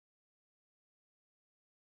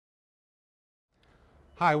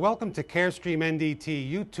Hi, welcome to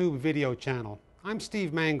CarestreamNDT YouTube video channel. I'm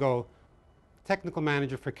Steve Mango, Technical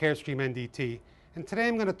Manager for CarestreamNDT, and today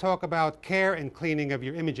I'm going to talk about care and cleaning of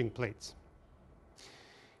your imaging plates.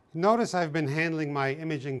 Notice I've been handling my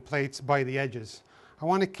imaging plates by the edges. I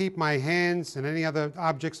want to keep my hands and any other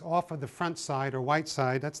objects off of the front side or white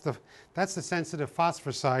side. That's the sensitive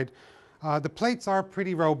phosphor side. The plates are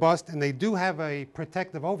pretty robust and they do have a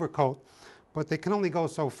protective overcoat, but they can only go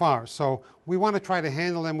so far. So we want to try to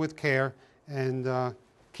handle them with care and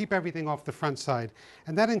keep everything off the front side.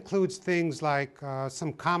 And that includes things like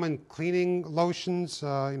some common cleaning lotions,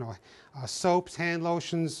 soaps, hand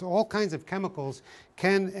lotions, all kinds of chemicals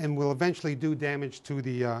can and will eventually do damage to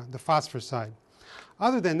the phosphor side.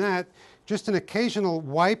 Other than that, just an occasional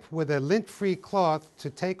wipe with a lint-free cloth to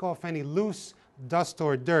take off any loose dust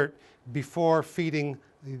or dirt before feeding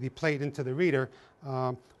the plate into the reader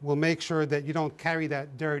will make sure that you don't carry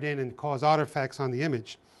that dirt in and cause artifacts on the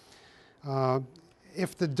image.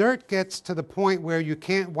 If the dirt gets to the point where you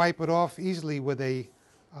can't wipe it off easily with a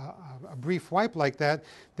brief wipe like that,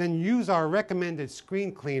 then use our recommended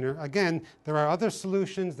screen cleaner. Again, there are other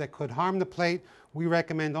solutions that could harm the plate. We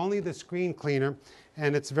recommend only the screen cleaner,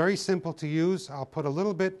 and it's very simple to use. I'll put a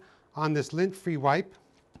little bit on this lint-free wipe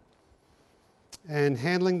and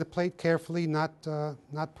handling the plate carefully, not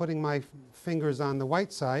putting my fingers on the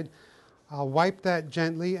white side. I'll wipe that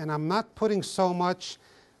gently, and I'm not putting so much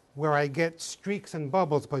where I get streaks and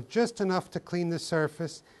bubbles, but just enough to clean the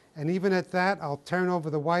surface. And even at that, I'll turn over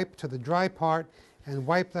the wipe to the dry part and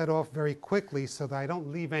wipe that off very quickly so that I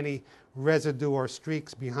don't leave any residue or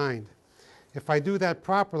streaks behind. If I do that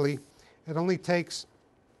properly, it only takes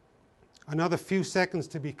another few seconds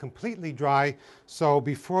to be completely dry. So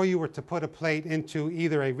before you were to put a plate into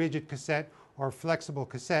either a rigid cassette or a flexible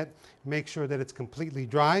cassette, make sure that it's completely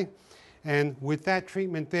dry. And with that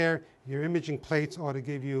treatment there, your imaging plates ought to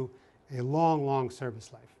give you a long, long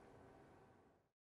service life.